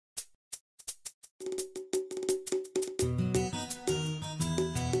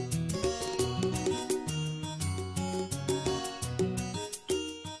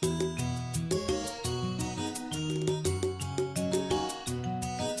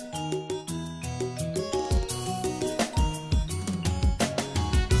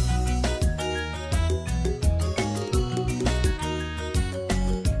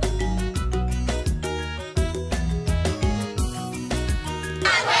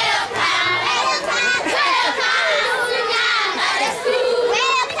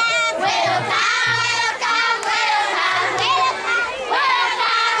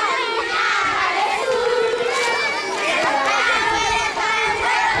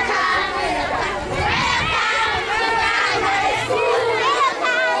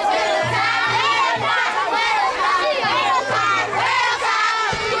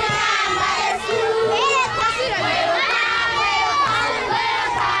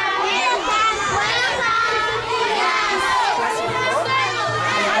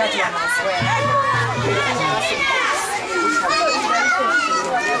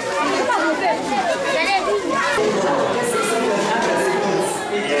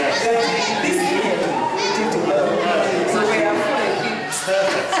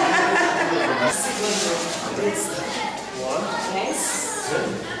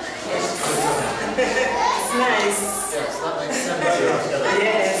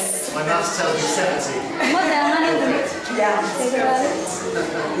My maths tells me 70. More than 100. Yeah. Take it out.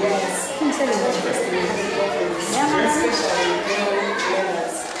 Yes. Especially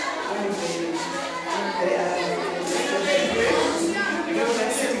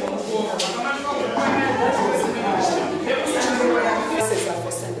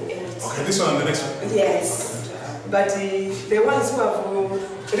Okay, this one and the next one. Yes. But the ones who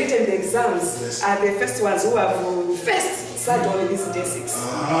have written the exams are the first ones who have first sat on this day 6.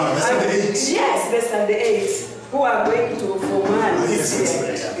 That's the 8. Yes, that's at the 8 who are going to Form 1 this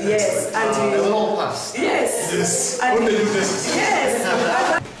year. Yes, and They will all pass. yes. Yes. And Only do this.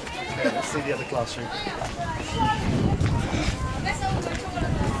 yes. Let's see the other classroom.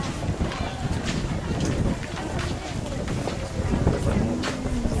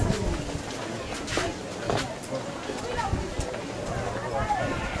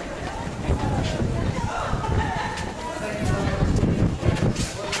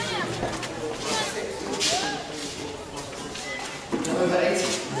 Over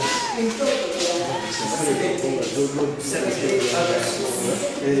 80.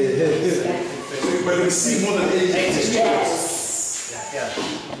 But we see more than 80. Yes. Yeah. I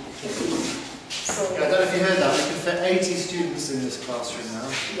don't know if you heard that, we can fit 80 students in this classroom now,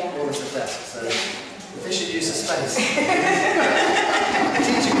 all at a desk, so efficient use of space. The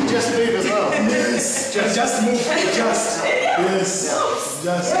teacher can just move as well. Yes. Just move. Just. Yes.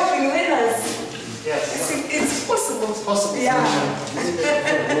 Just. Helping learners. Yes. It's possible. It's possible. Yeah.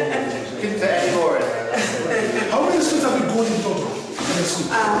 Couldn't fit any more in there. How many students have you got in total in the school?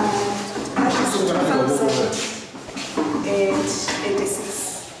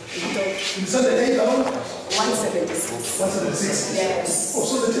 Inside the 8 hours? 176. 176. Yes. Oh,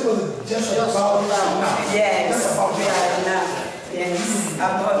 so the table is just about now. Yes. That's about we are enough. Yes.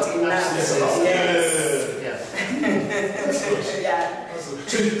 About enough. Yes. Yeah. Yeah.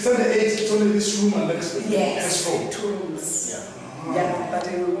 So inside the 8, it's only this room and next Yes. room. 2 rooms. Yeah, but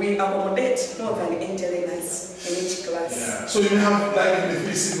we accommodate more than 8 learners in each class. Yeah. So you have like the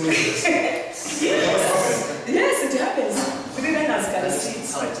 3 siblings. Yes, it happens. 3 learners can sit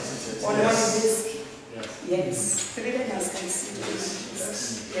Tight, isn't it? on one desk. Yes. Yes, 3 learners can sit on one desk.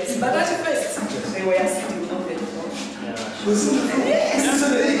 Yes, but at first they were sitting on the floor. Yes,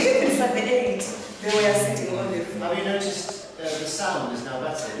 Inside the 8. even at the 8 they were sitting on the floor. Have you noticed the sound is now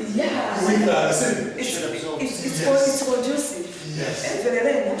better? Yeah, With the same. it's conducive. Yes. The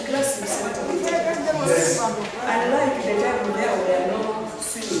learner class is what we do. Yes. Unlike the time there were no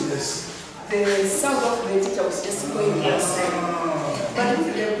singing. Yes. The sound of the teacher was just going outside. But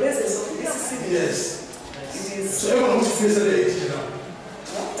with the presence of this singing, Yes. it is. So everyone wants to face the 8, you know.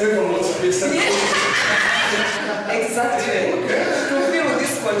 Everyone wants to face the 8. Exactly. To feel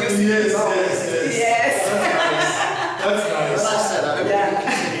this conducive. Yes, sound. yes, yes. Yes. That's Well, nice. I said, I hope Yeah. we can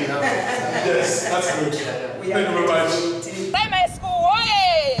continue now. Yes, that's good. We Thank you very much. Primary school,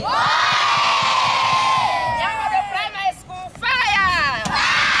 oye! Nyambadwe Primary School, fire!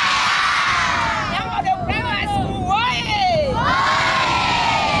 Nyambadwe Primary School, oye!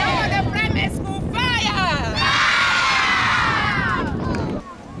 Nyambadwe Primary School, fire!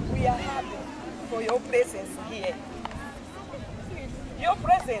 We are happy for your presence here. Your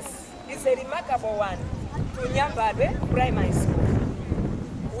presence is a remarkable one to Nyambadwe Primary School.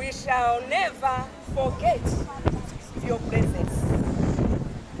 We shall never forget your presence.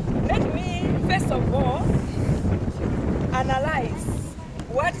 Let me first of all analyze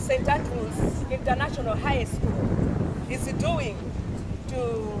what St. Andrews International High School is doing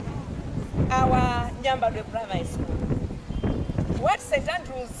to our Nyambadwe Primary School. What St.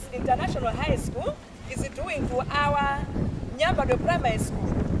 Andrews International High School is doing to our Nyambadwe Primary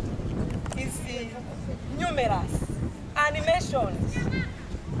School is numerous animations.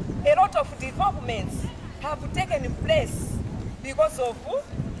 A lot of developments have taken place because of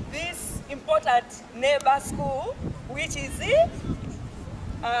this important neighbor school, which is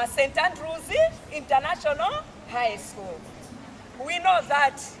St. Andrews International High School. We know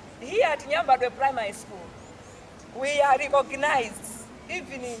that here at Nyambadwe Primary School, we are recognized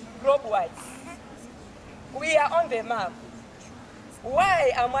even globe-wide. We are on the map.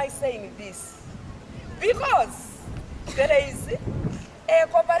 Why am I saying this? Because there is a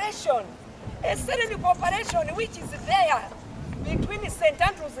cooperation, a certain cooperation which is there between St.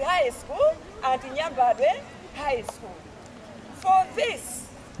 Andrews High School and Nyambadwe High School. For this,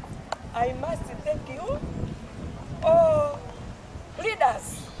 I must thank you, all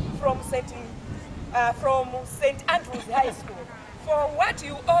leaders from St. Andrews High School, for what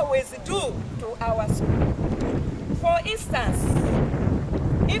you always do to our school. For instance,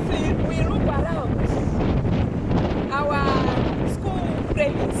 if we look around our school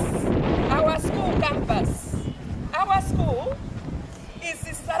premise,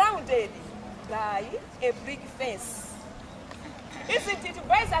 surrounded by a brick fence. Isn't it,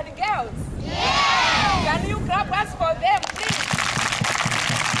 boys and girls? Yeah! Can you clap us for them, please?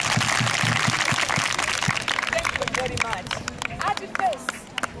 Thank you very much. At first,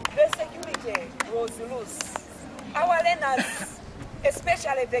 the security was loose. Our learners,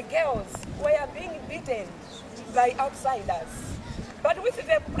 especially the girls, were being beaten by outsiders. But with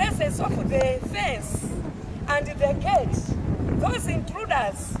the presence of the fence and the gate, those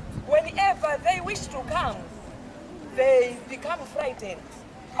intruders, whenever they wish to come, they become frightened.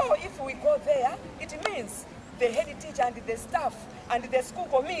 Oh, if we go there, it means the head teacher and the staff and the school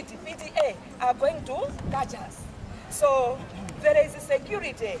committee, PTA, are going to catch us. So there is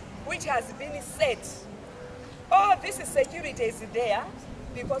security which has been set. All this security is there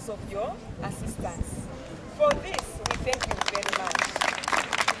because of your assistance. For this, we thank you very much.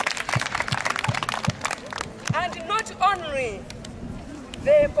 And not only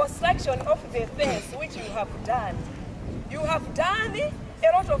the construction of the fence which you have done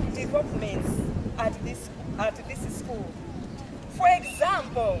a lot of developments at this school. For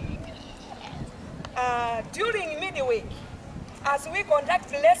example, during midweek, as we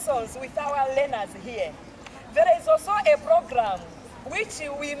conduct lessons with our learners here, there is also a program which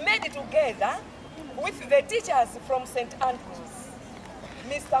we made together with the teachers from St. Andrews.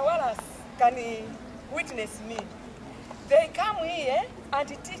 Mr. Wallace can witness me. They come here and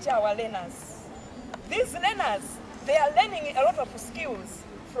teach our learners. These learners, they are learning a lot of skills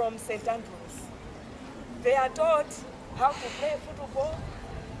from St. Andrews. They are taught how to play football,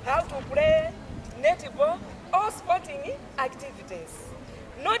 how to play netball, all sporting activities.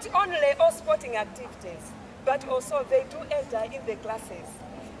 Not only all sporting activities, but also they do enter in the classes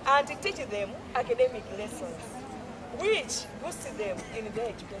and teach them academic lessons, which boosts them in their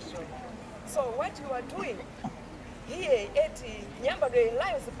education. So what you are doing here at Nyambadwe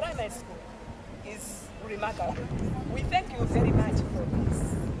Lions Primary School is remarkable. We thank you very much for this.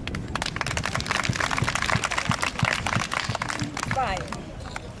 Fine.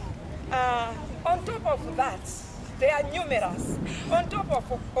 On top of that, there are numerous. On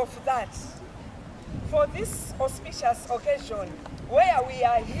top of that, for this auspicious occasion where we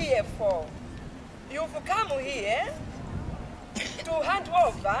are here for, you've come here to hand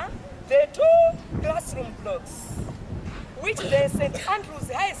over the 2 classroom blocks which the St. Andrews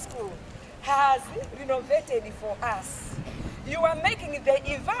High School has renovated for us. You are making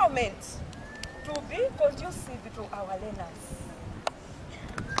the environment to be conducive to our learners.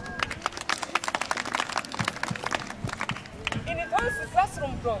 In those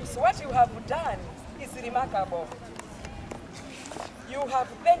classroom blocks, what you have done is remarkable. You have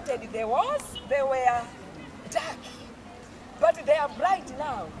painted the walls, they were dark, but they are bright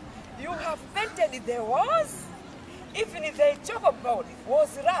now. You have painted the walls, even the chalkboard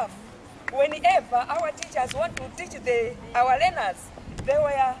was rough. Whenever our teachers want to teach our learners, they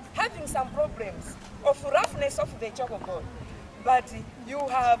were having some problems of roughness of the chalkboard. But you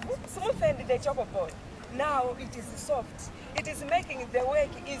have smoothened the chalkboard. Now it is soft. It is making the work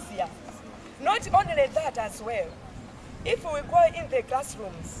easier. Not only that as well. If we go in the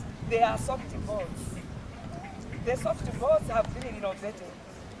classrooms, there are soft boards. The soft boards have been renovated.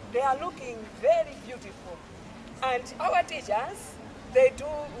 They are looking very beautiful. And our teachers, they do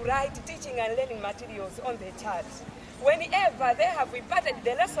write teaching and learning materials on the chart. Whenever they have imparted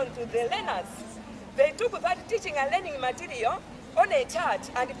the lesson to the learners, they took that teaching and learning material on a chart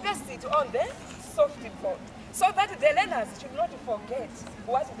and pasted it on the soft board, so that the learners should not forget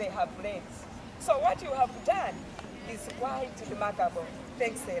what they have learned. So what you have done is quite remarkable.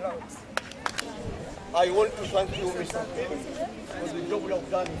 Thanks a lot. I want to thank you, Mr. Payne, for the job you have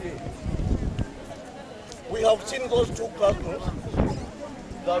done here. We have seen those 2 classrooms.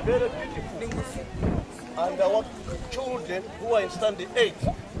 They are very beautiful. And our children who are in standard 8,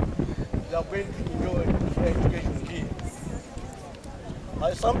 they are going to enjoy their education here.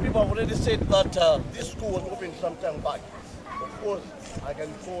 Some people have already said that this school was opened some time back. Of course, I can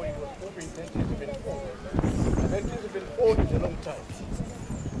recall it was opened in 1974. 1974 is a long time.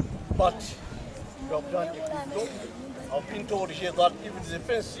 But you have done a good job. I've been told here that even the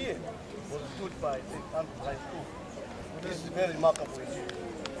fence here was stood by St. Andrews High School. This is very remarkable indeed.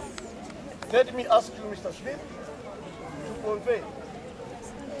 Let me ask you, Mr. Smith, to convey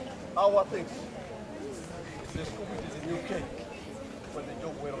our thanks to the school which is in UK for the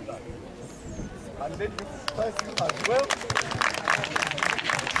job well done. And let me thank you as well,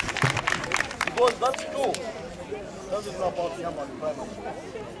 because that school doesn't know about Nyambadwe Primary School,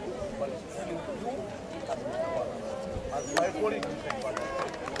 but it's telling you and Mr. Wallace. As my colleague, Mr. Wallace.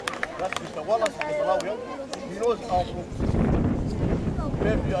 That's Mr. Wallace, Mr. Malawian. He knows our program.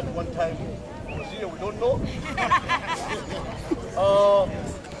 maybe at one time was here, we don't know.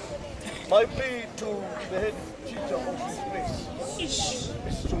 My plea to the head teacher of this place,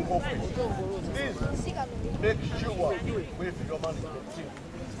 Mrs. Sungofe, please make sure with your management team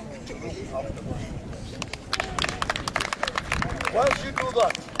to look after those students. Once you do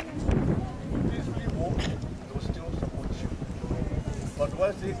that, these people will still support you. But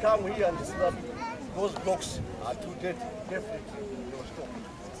once they come here and see that those blocks are too dirty, definitely they will stop.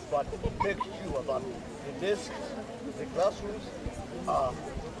 But make sure that the desks, the classrooms are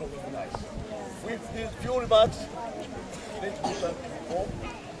looking nice. With these few remarks, let's do that before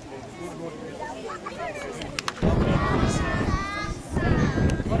the good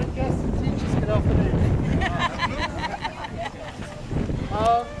What a guest and teachers, good afternoon.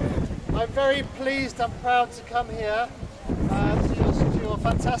 I'm very pleased and proud to come here to your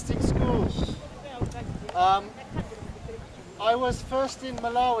fantastic school. I was first in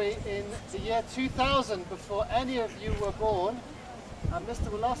Malawi in the year 2000 before any of you were born, and Mr.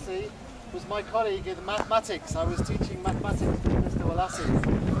 Walasi was my colleague in mathematics. I was teaching mathematics with Mr. Walasi.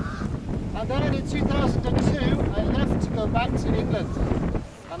 And then in 2002 I left to go back to England,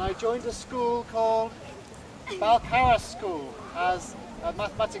 and I joined a school called Balcarras School as a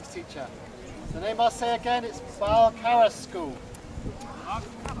mathematics teacher. The name I'll say again, it's Balcarras School.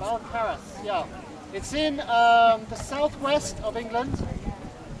 Balcarras, yeah. It's in the southwest of England,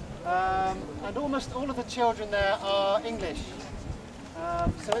 and almost all of the children there are English.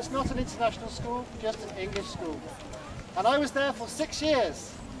 So it's not an international school, just an English school. And I was there for 6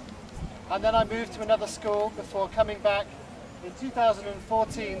 years, and then I moved to another school before coming back in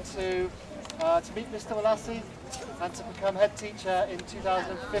 2014 to meet Mr. Walasi and to become head teacher in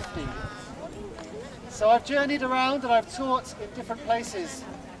 2015. So I've journeyed around and I've taught in different places.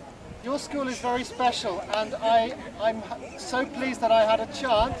 Your school is very special, and I'm so pleased that I had a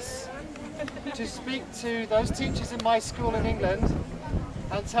chance to speak to those teachers in my school in England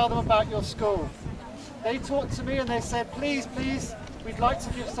and tell them about your school. They talked to me and they said, please, please, we'd like to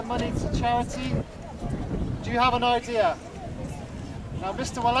give some money to charity. Do you have an idea? Now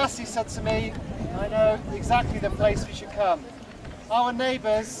Mr. Walasi said to me, I know exactly the place we should come. Our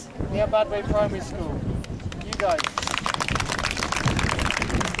neighbours, Nyambadwe Primary School. You guys.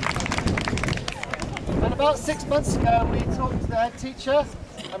 And about 6 months ago we talked to the head teacher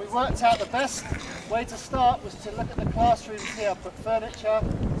and we worked out the best way to start was to look at the classrooms here, put furniture,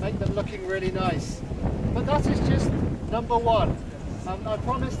 make them looking really nice. But that is just number one. I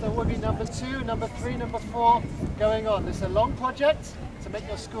promise there will be number 2, number 3, number 4 going on. It's a long project to make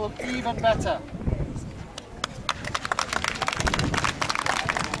your school even better.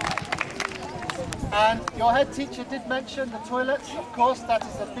 And your head teacher did mention the toilets. Of course, that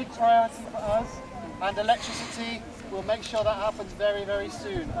is a big priority for us. And electricity, we'll make sure that happens very, very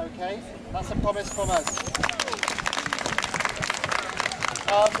soon, okay? That's a promise from us.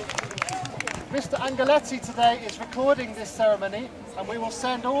 Mr. Angeletti today is recording this ceremony, and we will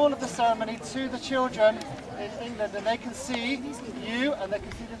send all of the ceremony to the children in England, and they can see you, and they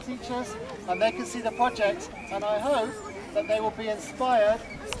can see the teachers, and they can see the project, and I hope that they will be inspired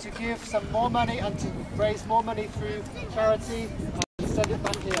to give some more money and to raise more money through charity and send it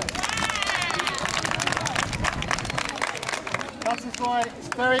back here. That is why it's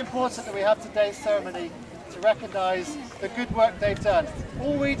very important that we have today's ceremony to recognise the good work they've done.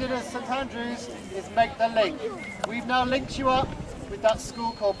 All we did as St Andrews is make the link. We've now linked you up with that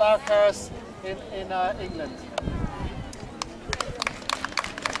school called Balcarras in England.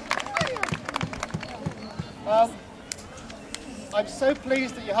 I'm so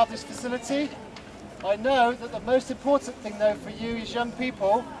pleased that you have this facility. I know that the most important thing though for you as young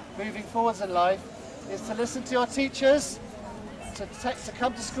people moving forwards in life is to listen to your teachers, to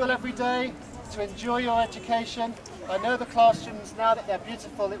come to school every day, to enjoy your education. I know the classrooms, now that they're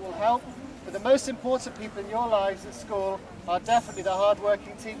beautiful, it will help, but the most important people in your lives at school are definitely the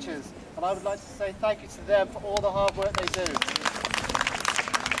hard-working teachers, and I would like to say thank you to them for all the hard work they do.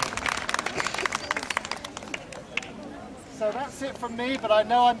 So that's it from me, but I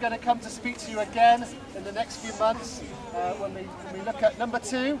know I'm going to come to speak to you again in the next few months when we look at number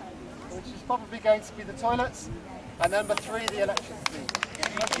 2, which is probably going to be the toilets, and number 3, the electricity.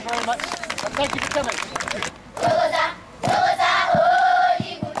 Thank you very much, and thank you for coming.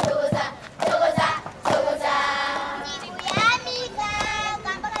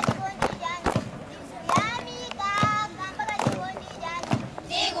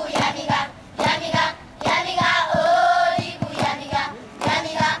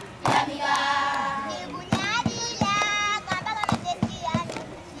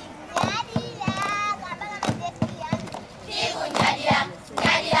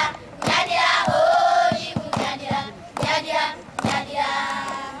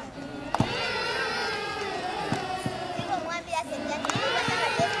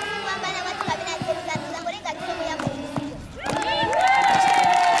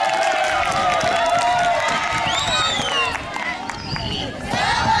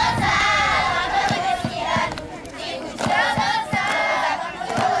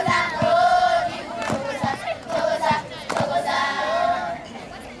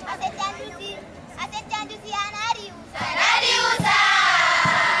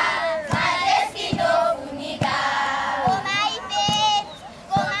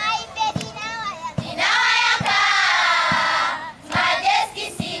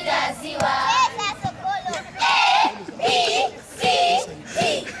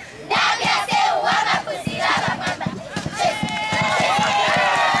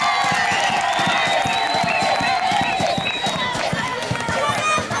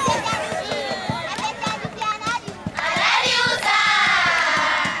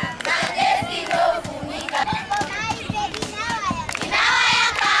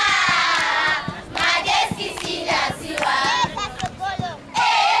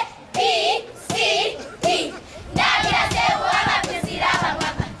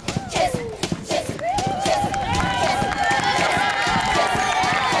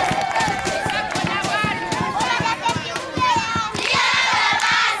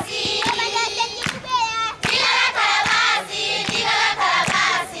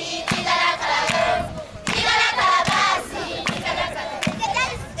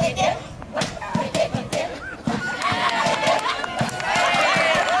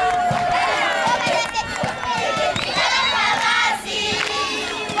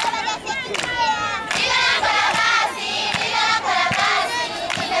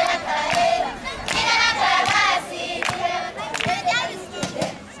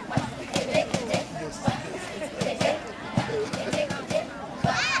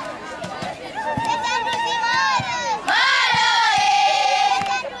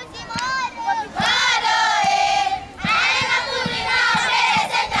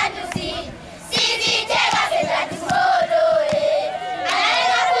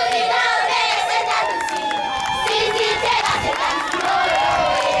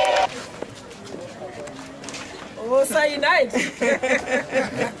 or cyanide.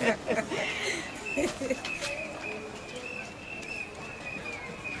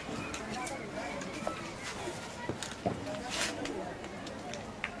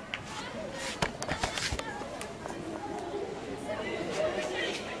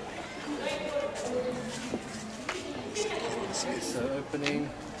 So opening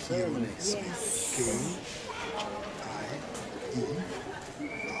ceremony.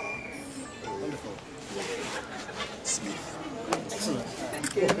 Wonderful. Excellent.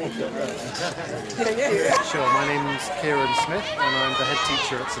 Sure, my name's Kieran Smith and I'm the head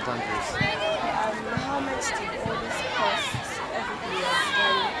teacher at St Andrews. How much did all this cost every year?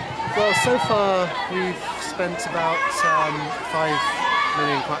 Well, so far we've spent about 5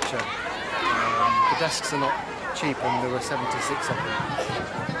 million kwacha. The desks are not cheap and there were 76 of them.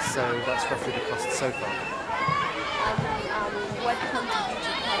 So that's roughly the cost so far. What contributed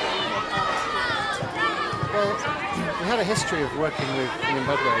to Well, we had a history of working with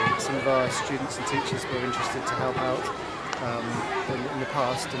Nyambadwe. Some of our students and teachers were interested to help out in the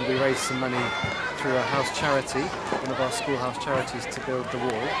past, and we raised some money through a house charity, one of our schoolhouse charities, to build the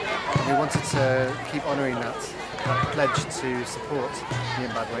wall. And we wanted to keep honouring that pledge to support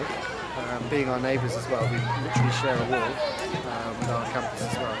Nyambadwe. Being our neighbours as well, we literally share a wall with our campus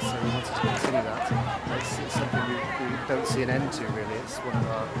as well, so we wanted to continue that. It's something we don't see an end to really. It's one of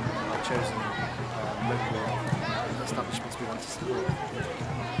our chosen local establishments we want to support.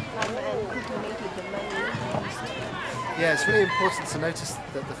 Yeah, it's really important to notice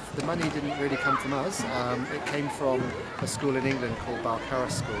that the money didn't really come from us. It came from a school in England called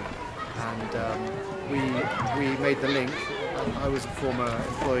Balcarras School, and we made the link. I was a former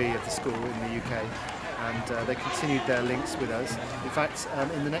employee of the school in the UK, and they continued their links with us. In fact,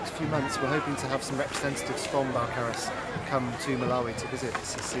 in the next few months we're hoping to have some representatives from Balcarras come to Malawi to visit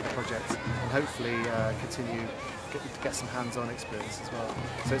to see the project, and hopefully continue to get some hands-on experience as well.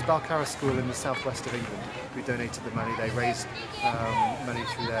 So it's Balcarras School in the southwest of England. We donated the money. They raised money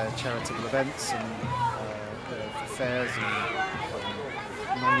through their charitable events and fairs and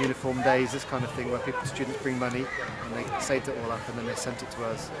non-uniform days, this kind of thing, where students bring money and they saved it all up and then they sent it to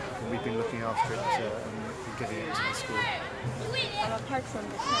us, and we've been looking after it and been giving it to the school. Apart from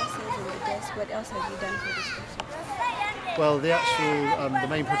the classes and the desks, what else have you done for this project? Well, the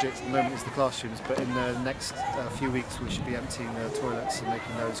main project at the moment is the classrooms, but in the next few weeks we should be emptying the toilets and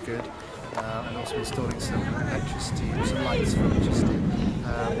making those good, and also installing some electricity, some lights for electricity,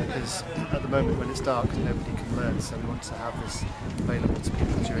 because at the moment when it's dark nobody can learn, so we want to have this available to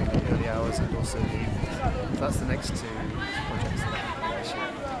people during the early hours and also in the evenings. So that's the next two